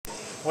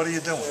What are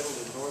you doing?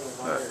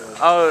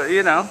 Oh,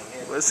 you know,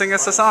 sing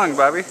us a song,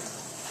 Bobby.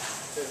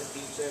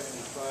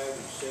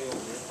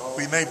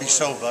 We may be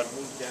so, but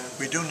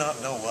we do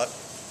not know what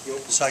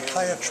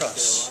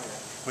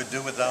psychiatrists would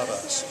do without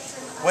us.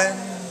 When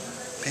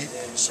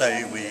people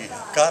say we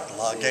got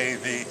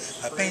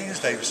LAGAV, that means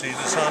they've seen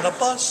us on a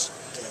bus.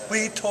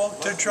 We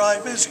talk to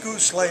drivers,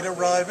 goose late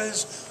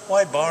arrivers,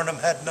 why Barnum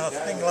had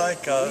nothing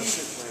like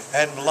us.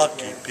 And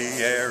Lucky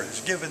Pierre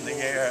is given the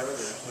air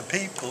when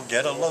people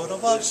get a load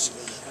of us.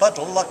 But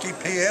Lucky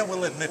Pierre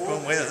will admit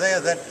when we're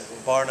there that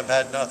Barnum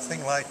had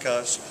nothing like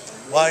us.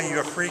 Why,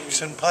 you're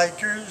freaks and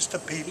pikers to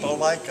people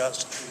like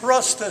us. For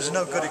us, there's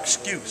no good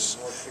excuse.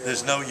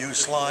 There's no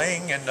use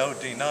lying and no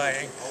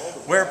denying.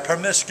 We're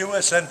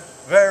promiscuous and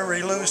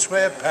very loose,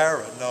 we're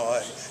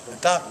paranoid.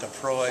 And Dr.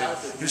 Freud,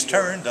 who's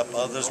turned up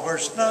others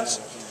worse than us.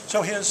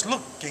 So here's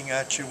looking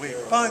at you, we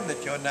find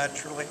that you're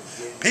naturally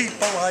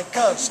people like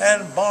us.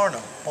 And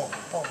Barnum, boom,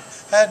 boom,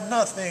 had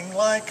nothing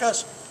like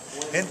us.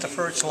 Into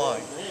first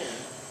line.